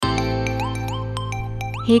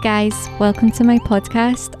Hey guys, welcome to my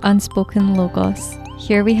podcast, Unspoken Logos.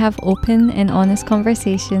 Here we have open and honest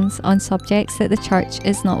conversations on subjects that the church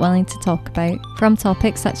is not willing to talk about. From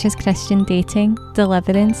topics such as Christian dating,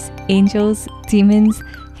 deliverance, angels, demons,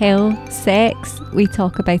 hell, sex, we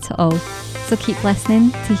talk about it all. So keep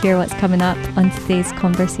listening to hear what's coming up on today's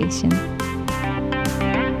conversation.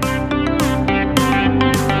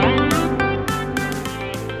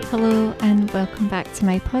 Hello and welcome back to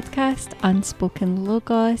my podcast, Unspoken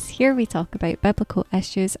Logos. Here we talk about biblical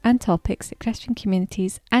issues and topics that Christian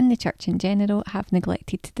communities and the church in general have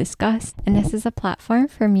neglected to discuss. And this is a platform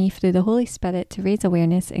for me through the Holy Spirit to raise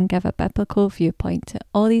awareness and give a biblical viewpoint to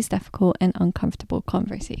all these difficult and uncomfortable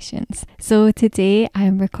conversations. So today I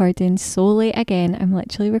am recording so late again. I'm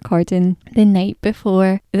literally recording the night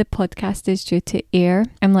before the podcast is due to air.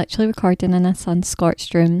 I'm literally recording in a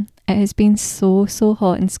sun-scorched room. It has been so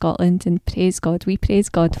hot in Scotland, and praise God, we praise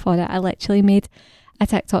God for it. I literally made a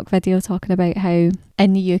TikTok video talking about how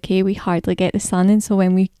in the UK we hardly get the sun, and so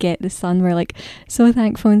when we get the sun we're like so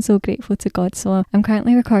thankful and so grateful to God. So I'm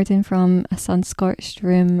currently recording from a sun-scorched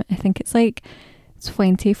room. I think it's like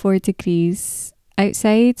 24 degrees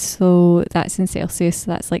outside, so that's in Celsius,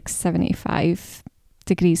 so that's like 75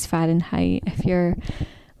 degrees Fahrenheit if you're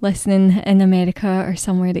listening in America or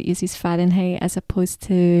somewhere that uses Fahrenheit as opposed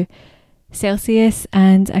to Celsius.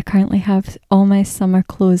 And I currently have all my summer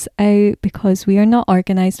clothes out because we are not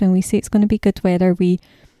organised. When we say it's going to be good weather, we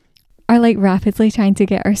are like rapidly trying to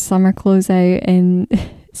get our summer clothes out and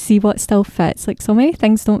see what still fits. Like so many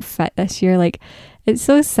things don't fit this year. Like it's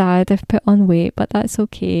so sad. I've put on weight, but that's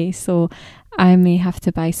okay. So I may have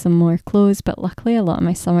to buy some more clothes, but luckily a lot of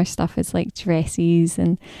my summer stuff is like dresses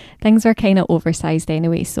and things are kind of oversized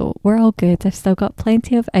anyway, so we're all good. I've still got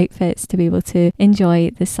plenty of outfits to be able to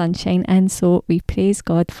enjoy the sunshine, and so we praise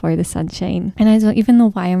God for the sunshine. And I don't even know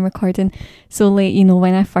why I'm recording so late. You know,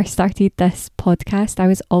 when I first started this podcast, I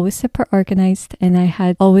was always super organized and I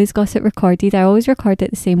had always got it recorded. I always record it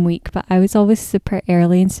the same week, but I was always super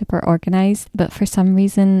early and super organized. But for some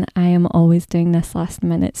reason, I am always doing this last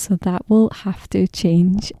minute, so that will have to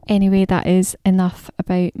change. Anyway, that is enough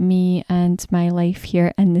about me and my life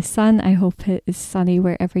here in the sun. I hope it is sunny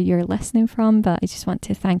wherever you're listening from, but I just want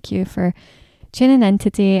to thank you for tuning in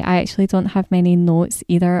today. I actually don't have many notes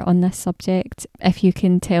either on this subject. If you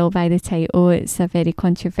can tell by the title, it's a very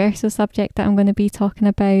controversial subject that I'm going to be talking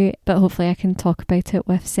about, but hopefully I can talk about it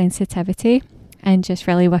with sensitivity and just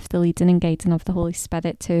really with the leading and guiding of the Holy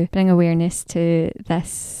Spirit to bring awareness to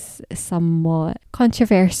this somewhat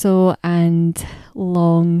controversial and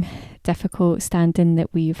long, difficult standing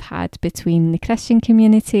that we've had between the Christian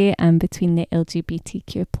community and between the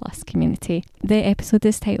LGBTQ plus community. The episode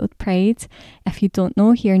is titled Pride. If you don't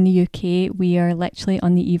know, here in the UK, we are literally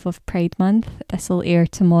on the eve of Pride Month. This will air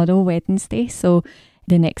tomorrow, Wednesday, so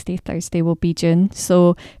the next day, Thursday, will be June.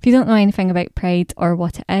 So if you don't know anything about Pride or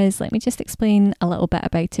what it is, let me just explain a little bit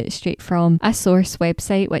about it straight from a source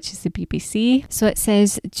website, which is the BBC. So it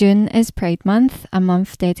says, June is Pride Month, a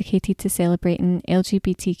month dedicated to celebrating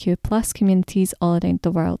LGBTQ plus communities all around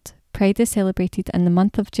the world. Pride is celebrated in the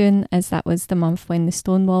month of June as that was the month when the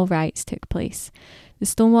Stonewall riots took place. The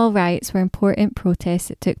Stonewall riots were important protests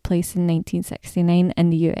that took place in 1969 in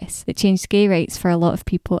the US that changed gay rights for a lot of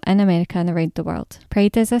people in America and around the world.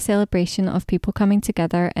 Pride is a celebration of people coming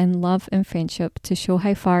together in love and friendship to show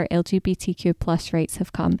how far LGBTQ plus rights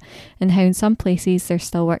have come and how in some places there's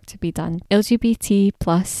still work to be done. LGBT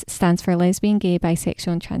plus stands for lesbian, gay,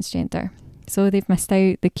 bisexual and transgender. So they've missed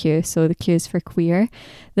out the Q, so the Q is for queer.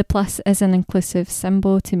 The plus is an inclusive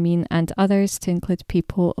symbol to mean and others to include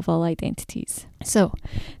people of all identities. So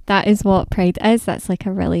that is what Pride is. That's like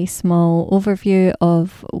a really small overview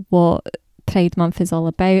of what Pride Month is all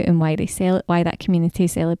about and why that community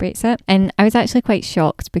celebrates it. And I was actually quite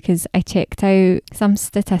shocked because I checked out some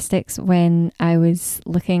statistics when I was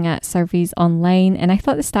looking at surveys online, and I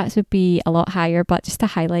thought the stats would be a lot higher, but just to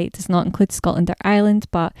highlight, it does not include Scotland or Ireland,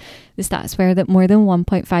 but the stats were that more than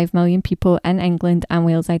 1.5 million people in England and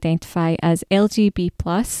Wales identify as LGB+,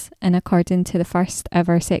 and according to the first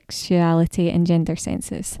ever sexuality and gender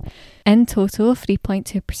census. In total,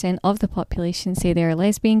 3.2% of the population say they are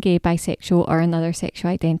lesbian, gay, bisexual or another sexual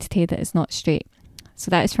identity that is not straight. So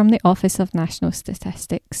that is from the Office of National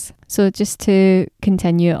Statistics. So just to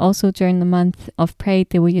continue, also during the month of Pride,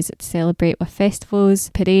 they will use it to celebrate with festivals,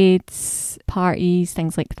 parades, parties,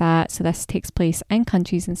 things like that. So this takes place in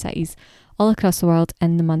countries and cities all across the world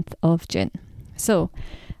in the month of June. So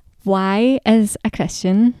Why, as a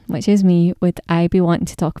Christian, which is me, would I be wanting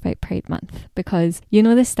to talk about Pride Month? Because you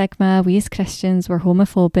know the stigma, we as Christians, we're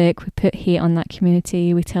homophobic, we put hate on that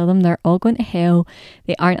community, we tell them they're all going to hell,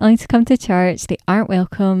 they aren't allowed to come to church, they aren't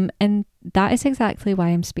welcome, and that is exactly why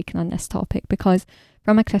I'm speaking on this topic, because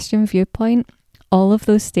from a Christian viewpoint, all of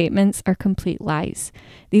those statements are complete lies.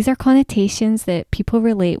 These are connotations that people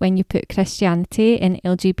relate when you put Christianity and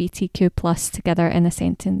LGBTQ+ together in a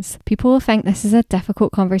sentence. People will think this is a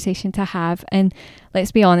difficult conversation to have, and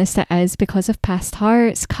let's be honest, it is, because of past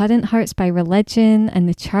hurts, current hurts by religion and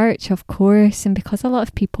the church, of course, and because a lot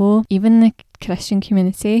of people, even the Christian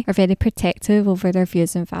community, are very protective over their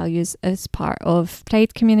views and values as part of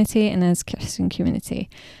Pride community and as Christian community.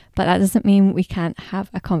 But that doesn't mean we can't have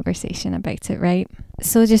a conversation about it, right?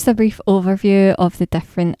 So just a brief overview of the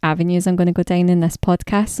different avenues I'm going to go down in this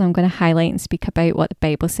podcast. So I'm going to highlight and speak about what the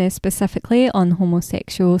Bible says specifically on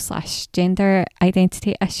homosexual/gender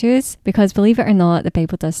identity issues, because believe it or not, the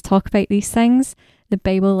Bible does talk about these things. The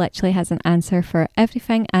Bible literally has an answer for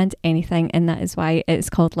everything and anything, and that is why it is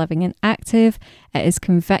called living and active. It is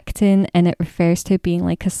convicting, and it refers to being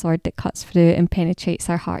like a sword that cuts through and penetrates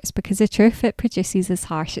our hearts, because the truth it produces is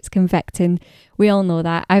harsh, it's convicting. We all know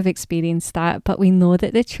that, I've experienced that, but we know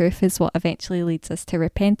that the truth is what eventually leads us to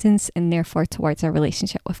repentance and therefore towards our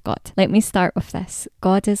relationship with God. Let me start with this.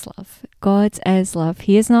 God is love. God is love.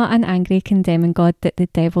 He is not an angry, condemning God that the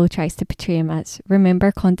devil tries to portray him as.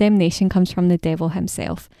 Remember, condemnation comes from the devil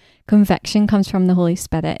himself. Conviction comes from the Holy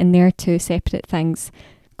Spirit, and they are two separate things.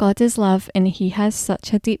 God is love, and he has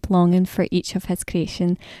such a deep longing for each of his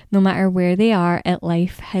creation. No matter where they are at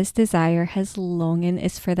life, his desire, his longing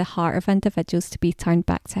is for the heart of individuals to be turned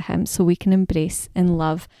back to him so we can embrace and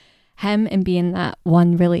love him and be in that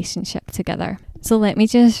one relationship together. So let me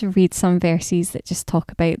just read some verses that just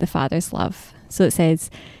talk about the Father's love. So it says,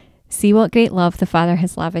 "See what great love the Father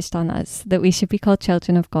has lavished on us, that we should be called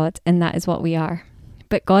children of God, and that is what we are.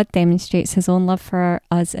 But God demonstrates his own love for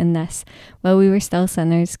us in this: while we were still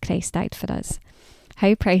sinners, Christ died for us.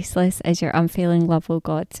 How priceless is your unfailing love, O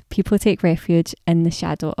God. People take refuge in the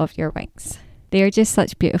shadow of your wings." They are just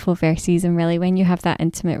such beautiful verses, and really when you have that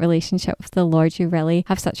intimate relationship with the Lord, you really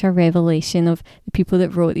have such a revelation of the people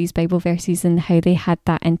that wrote these Bible verses and how they had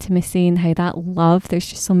that intimacy and how that love, there's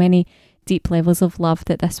just so many deep levels of love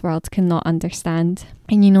that this world cannot understand.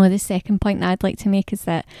 And you know, the second point that I'd like to make is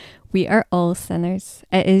that we are all sinners.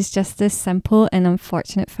 It is just this simple and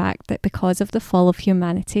unfortunate fact that because of the fall of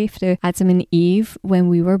humanity through Adam and Eve, when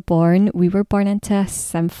we were born into a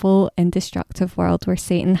sinful and destructive world where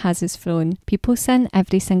Satan has his throne. People sin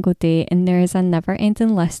every single day, and there is a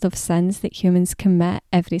never-ending list of sins that humans commit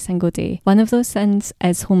every single day. One of those sins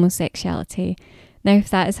is homosexuality. Now,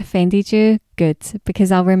 if that has offended you, good,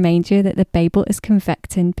 because I'll remind you that the Bible is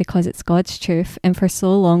convicting because it's God's truth, and for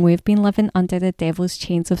so long we've been living under the devil's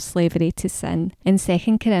chains of slavery to sin. In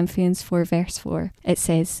 2 Corinthians 4 verse 4, it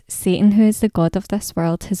says, "Satan, who is the god of this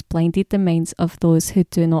world, has blinded the minds of those who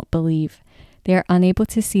do not believe. They are unable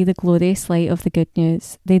to see the glorious light of the good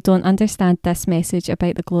news. They don't understand this message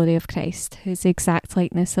about the glory of Christ, who is the exact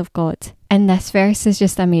likeness of God." And this verse is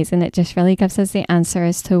just amazing. It just really gives us the answer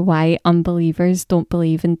as to why unbelievers don't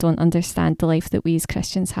believe and don't understand the life that we as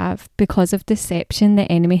Christians have. Because of deception, the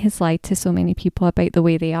enemy has lied to so many people about the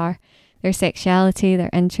way they are. Their sexuality,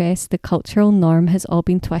 their interests, the cultural norm has all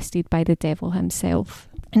been twisted by the devil himself.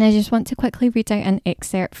 And I just want to quickly read out an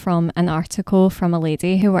excerpt from an article from a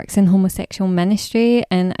lady who works in homosexual ministry,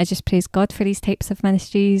 and I just praise God for these types of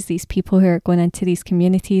ministries, these people who are going into these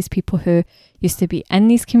communities, people who used to be in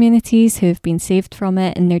these communities who have been saved from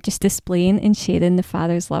it, and they're just displaying and sharing the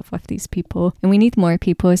Father's love with these people. And we need more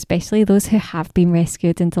people, especially those who have been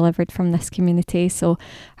rescued and delivered from this community. So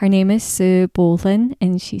her name is Sue Bolin,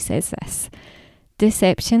 and she says this: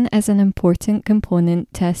 "Deception is an important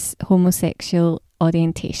component to homosexual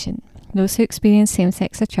orientation. Those who experience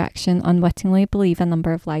same-sex attraction unwittingly believe a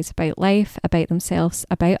number of lies about life, about themselves,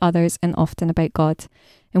 about others, and often about God.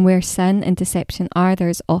 And where sin and deception are, there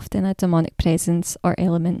is often a demonic presence or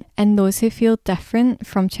element. In those who feel different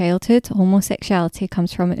from childhood, homosexuality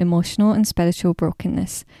comes from emotional and spiritual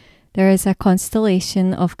brokenness. There is a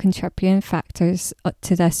constellation of contributing factors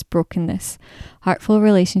to this brokenness: hurtful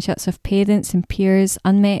relationships with parents and peers,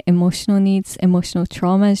 unmet emotional needs, emotional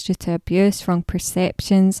traumas due to abuse, wrong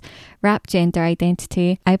perceptions, wrapped gender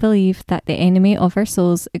identity. I believe that the enemy of our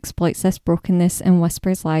souls exploits this brokenness and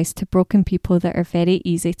whispers lies to broken people that are very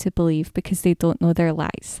easy to believe because they don't know their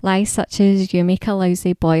lies. Lies such as, you make a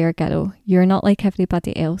lousy boy or girl, you're not like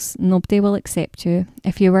everybody else, nobody will accept you,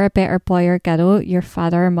 if you were a better boy or girl, your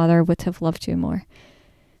father or mother would have loved you more.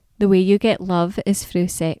 The way you get love is through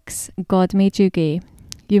sex. God made you gay.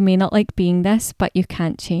 You may not like being this, but you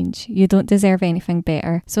can't change. You don't deserve anything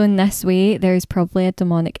better. So in this way, there is probably a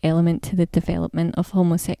demonic element to the development of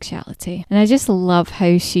homosexuality. And I just love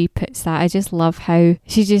how she puts that. I just love how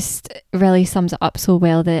she just really sums it up so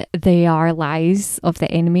well, that they are lies of the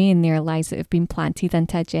enemy, and they are lies that have been planted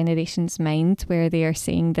into a generation's mind, where they are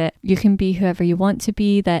saying that you can be whoever you want to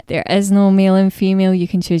be, that there is no male and female, you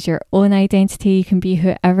can choose your own identity, you can be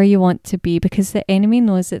whoever you want to be, because the enemy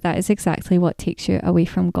knows that that is exactly what takes you away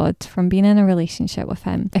from God, from being in a relationship with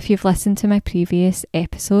him. If you've listened to my previous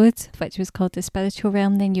episode, which was called The Spiritual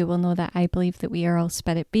Realm, then you will know that I believe that we are all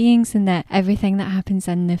spirit beings, and that everything that happens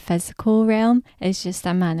in the physical realm is just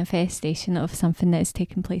a manifestation of something that is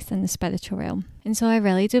taking place in the spiritual realm. And so I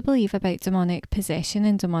really do believe about demonic possession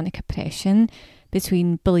and demonic oppression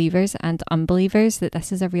between believers and unbelievers, that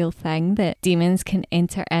this is a real thing, that demons can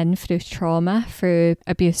enter in through trauma, through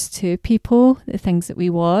abuse to people, the things that we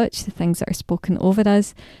watch, the things that are spoken over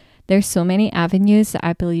us. There's so many avenues that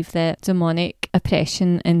I believe that demonic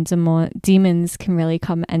oppression and demons can really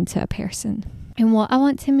come into a person. And what I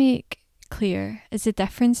want to make clear is the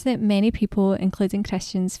difference that many people, including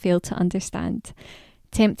Christians, fail to understand.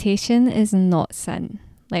 Temptation is not sin.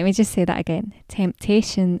 Let me just say that again.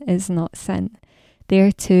 Temptation is not sin. They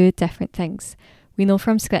are two different things. We know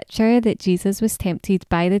from scripture that Jesus was tempted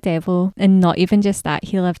by the devil, and not even just that,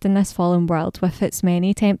 he lived in this fallen world with its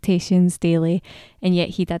many temptations daily, and yet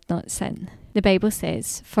he did not sin. The Bible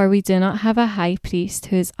says, "For we do not have a high priest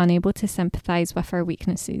who is unable to sympathize with our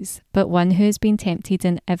weaknesses, but one who has been tempted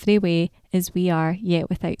in every way as we are, yet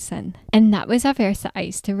without sin." And that was a verse that I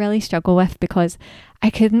used to really struggle with, because I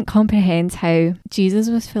couldn't comprehend how Jesus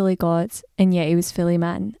was fully God and yet he was fully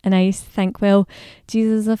man. And I used to think, well,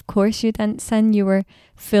 Jesus, of course you didn't sin. You were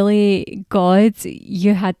fully God.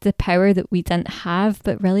 You had the power that we didn't have.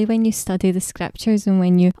 But really, when you study the scriptures and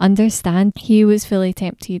when you understand, he was fully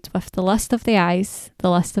tempted with the lust of the eyes, the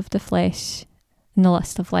lust of the flesh, and the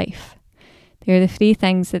lust of life. They're the three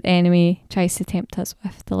things that the enemy tries to tempt us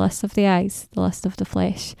with: the lust of the eyes, the lust of the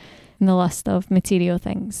flesh, and the lust of material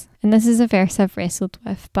things. And this is a verse I've wrestled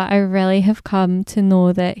with, but I really have come to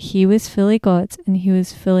know that he was fully God and he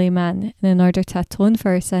was fully man. And in order to atone for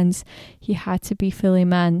our sins, he had to be fully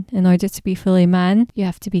man. In order to be fully man, you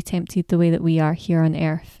have to be tempted the way that we are here on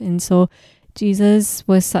earth. And so Jesus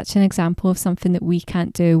was such an example of something that we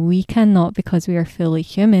can't do. We cannot, because we are fully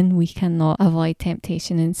human, we cannot avoid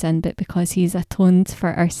temptation and sin, but because he's atoned for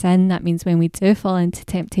our sin, that means when we do fall into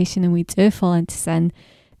temptation and we do fall into sin,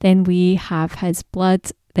 then we have his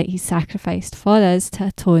blood that he sacrificed for us to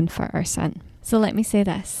atone for our sin. So let me say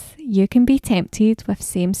this. You can be tempted with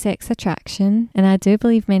same-sex attraction, and I do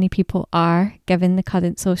believe many people are, given the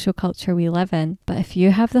current social culture we live in. But if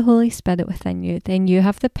you have the Holy Spirit within you, then you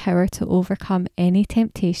have the power to overcome any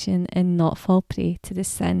temptation and not fall prey to the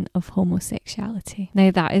sin of homosexuality.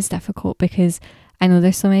 Now that is difficult, because I know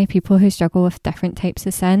there's so many people who struggle with different types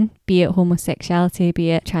of sin, be it homosexuality,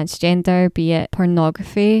 be it transgender, be it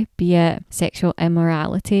pornography, be it sexual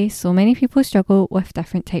immorality. So many people struggle with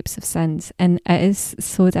different types of sins, and it is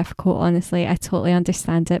so difficult, honestly. I totally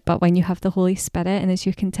understand it, but when you have the Holy Spirit, and as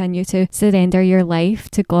you continue to surrender your life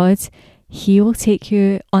to God, he will take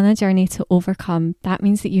you on a journey to overcome. That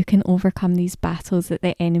means that you can overcome these battles that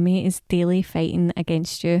the enemy is daily fighting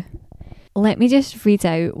against you. Let me just read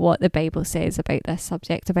out what the Bible says about this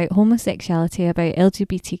subject, about homosexuality, about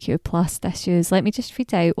LGBTQ+ issues. Let me just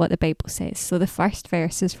read out what the Bible says. So the first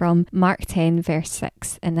verse is from Mark 10, verse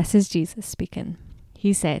 6, and this is Jesus speaking.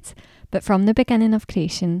 He said, "But from the beginning of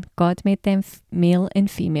creation, God made them male and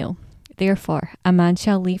female. Therefore, a man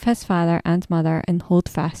shall leave his father and mother and hold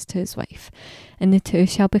fast to his wife, and the two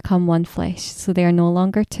shall become one flesh. So they are no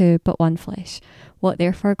longer two, but one flesh. What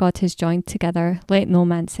therefore God has joined together, let no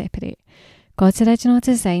man separate." God's original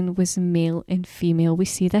design was male and female. We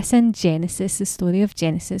see this in Genesis, the story of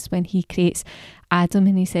Genesis, when he creates Adam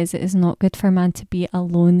and he says it is not good for man to be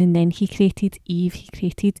alone, and then he created Eve, he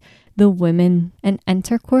created the woman. And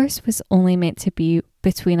intercourse was only meant to be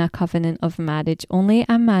between a covenant of marriage. Only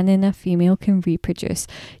a man and a female can reproduce.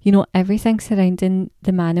 You know, everything surrounding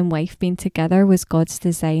the man and wife being together was God's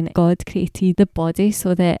design. God created the body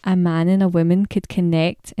so that a man and a woman could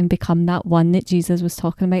connect and become that one that Jesus was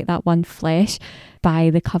talking about, that one flesh, by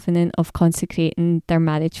the covenant of consecrating their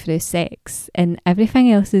marriage through sex. And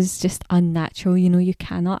everything else is just unnatural. You know, you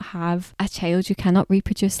cannot have a child, you cannot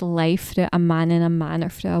reproduce life through a man and a man or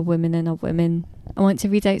through a woman and a woman. I want to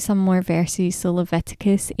read out some more verses. So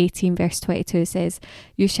Leviticus 18 verse 22 says,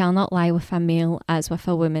 "You shall not lie with a male as with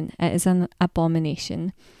a woman. It is an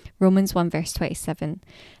abomination." Romans 1 verse 27.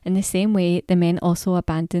 In the same way, the men also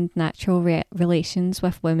abandoned natural relations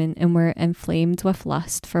with women and were inflamed with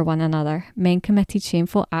lust for one another. Men committed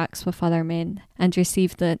shameful acts with other men and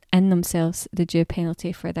received in themselves the due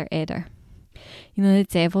penalty for their error. You know, the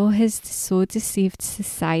devil has so deceived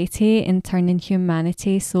society and turning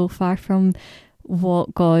humanity so far from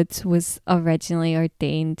what God was originally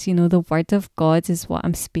ordained. You know, the word of God is what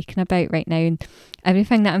I'm speaking about right now, and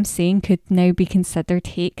everything that I'm saying could now be considered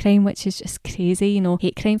hate crime, which is just crazy. You know,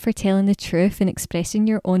 hate crime for telling the truth and expressing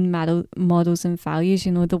your own models and values.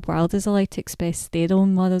 You know, the world is allowed to express their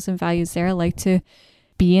own models and values. They're allowed to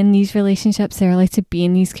be in these relationships, they're allowed to be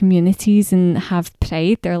in these communities and have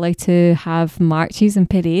pride, they're allowed to have marches and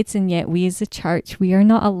parades, and yet we as a church, we are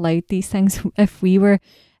not allowed these things. If we were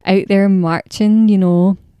out there marching, you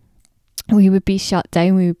know, we would be shut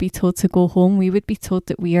down, we would be told to go home, we would be told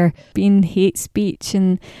that we are being hate speech,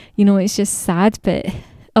 and you know, it's just sad. But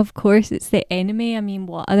of course it's the enemy. I mean,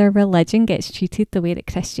 what other religion gets treated the way that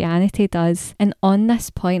Christianity does? And on this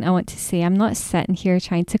point, I want to say I'm not sitting here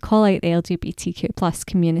trying to call out the LGBTQ plus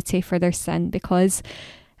community for their sin, because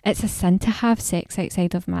it's a sin to have sex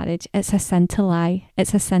outside of marriage. It's a sin to lie.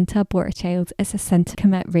 It's a sin to abort a child. It's a sin to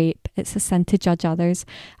commit rape. It's a sin to judge others.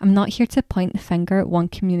 I'm not here to point the finger at one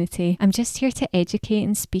community. I'm just here to educate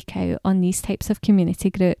and speak out on these types of community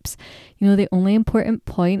groups. You know, the only important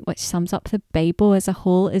point which sums up the Bible as a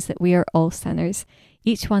whole is that we are all sinners.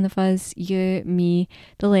 Each one of us, you, me,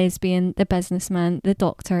 the lesbian, the businessman, the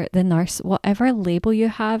doctor, the nurse, whatever label you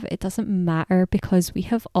have, it doesn't matter, because we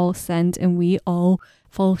have all sinned and we all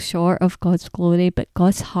fall short of God's glory. But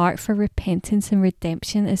God's heart for repentance and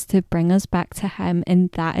redemption is to bring us back to Him, and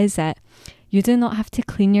that is it. You do not have to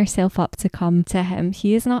clean yourself up to come to Him.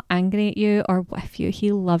 He is not angry at you or with you.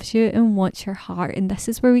 He loves you and wants your heart. And this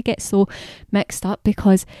is where we get so mixed up,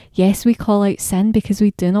 because yes, we call out sin because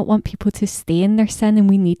we do not want people to stay in their sin, and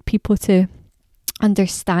we need people to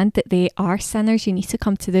understand that they are sinners. You need to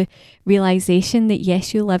come to the realization that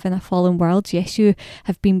yes, you live in a fallen world. Yes, you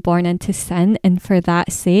have been born into sin, and for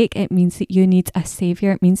that sake, it means that you need a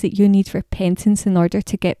saviour. It means that you need repentance in order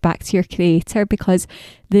to get back to your Creator, because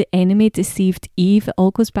the enemy deceived Eve. It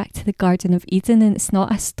all goes back to the Garden of Eden, and it's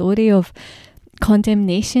not a story of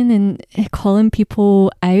condemnation and calling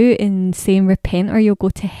people out and saying repent or you'll go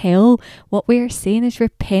to hell. What we are saying is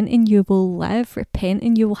repent and you will live, repent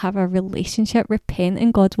and you will have a relationship, repent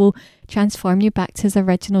and God will transform you back to His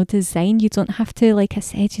original design. You don't have to, like I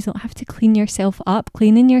said, you don't have to clean yourself up.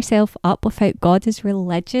 Cleaning yourself up without God is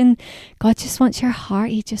religion. God just wants your heart.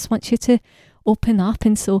 He just wants you to open up.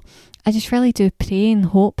 And so I just really do pray and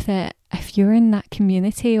hope that if you're in that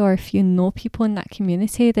community, or if you know people in that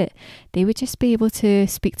community, that they would just be able to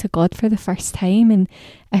speak to God for the first time. And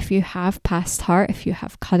if you have past hurt, if you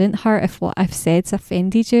have current hurt, if what I've said's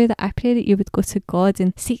offended you, that I pray that you would go to God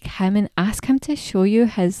and seek Him and ask Him to show you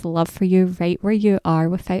His love for you right where you are,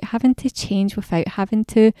 without having to change, without having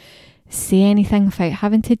to say anything, without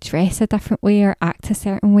having to dress a different way or act a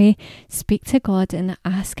certain way. Speak to God and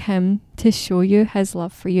ask Him to show you His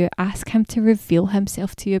love for you. Ask Him to reveal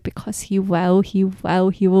Himself to you, because He will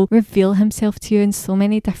reveal Himself to you in so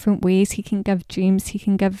many different ways. He can give dreams, He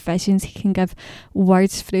can give visions, He can give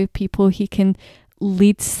words through people, He can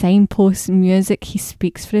lead signposts, music. He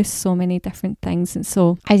speaks through so many different things. And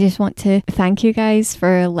so I just want to thank you guys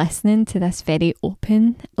for listening to this very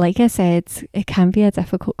open, like I said, it can be a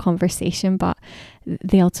difficult conversation, but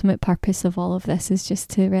the ultimate purpose of all of this is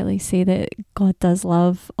just to really say that God does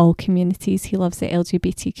love all communities. He loves the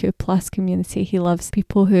LGBTQ plus community. He loves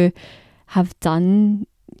people who have done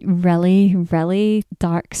really, really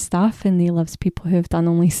dark stuff, and He loves people who have done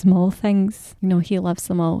only small things. You know, He loves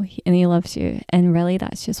them all, and He loves you. And really,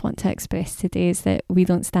 that's just what to express today, is that we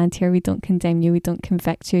don't stand here, we don't condemn you, we don't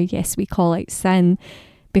convict you. Yes, we call out sin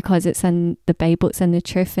because it's in the Bible, it's in the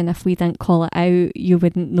truth, and if we didn't call it out, you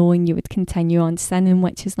wouldn't know and you would continue on sinning,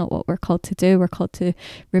 which is not what we're called to do. We're called to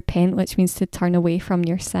repent, which means to turn away from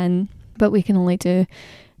your sin. But we can only do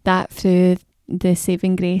that through the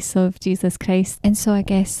saving grace of Jesus Christ. And so I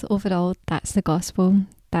guess overall, that's the gospel.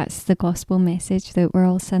 That's the gospel message, that we're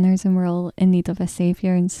all sinners and we're all in need of a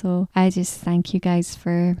saviour. And so I just thank you guys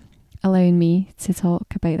for allowing me to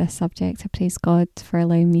talk about this subject. I praise God for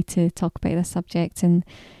allowing me to talk about this subject, and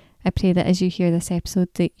I pray that as you hear this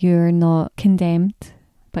episode that you're not condemned,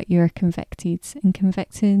 but you're convicted. And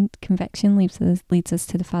conviction leads us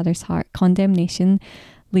to the Father's heart. Condemnation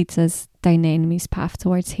leads us down the enemy's path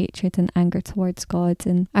towards hatred and anger towards God.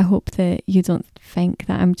 And I hope that you don't think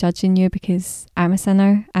that I'm judging you, because I'm a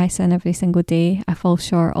sinner. I sin every single day. I fall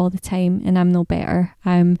short all the time, and I'm no better.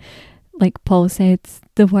 I'm like Paul said,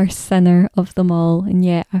 the worst sinner of them all, and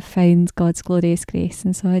yet I found God's glorious grace.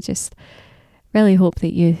 And so I just really hope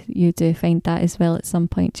that you do find that as well at some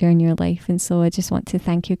point during your life. And so I just want to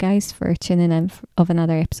thank you guys for tuning in of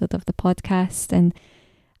another episode of the podcast, and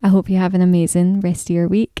I hope you have an amazing rest of your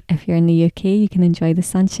week. If you're in the UK, you can enjoy the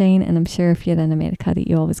sunshine, and I'm sure if you're in America that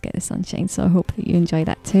you always get the sunshine, so I hope that you enjoy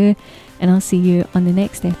that too. And I'll see you on the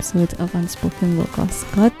next episode of Unspoken Logos.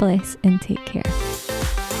 God bless and take care.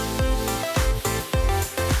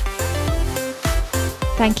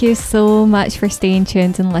 Thank you so much for staying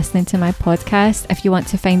tuned and listening to my podcast. If you want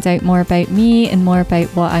to find out more about me and more about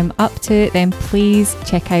what I'm up to, then please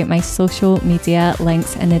check out my social media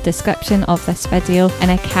links in the description of this video.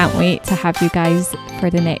 And I can't wait to have you guys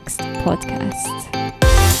for the next podcast.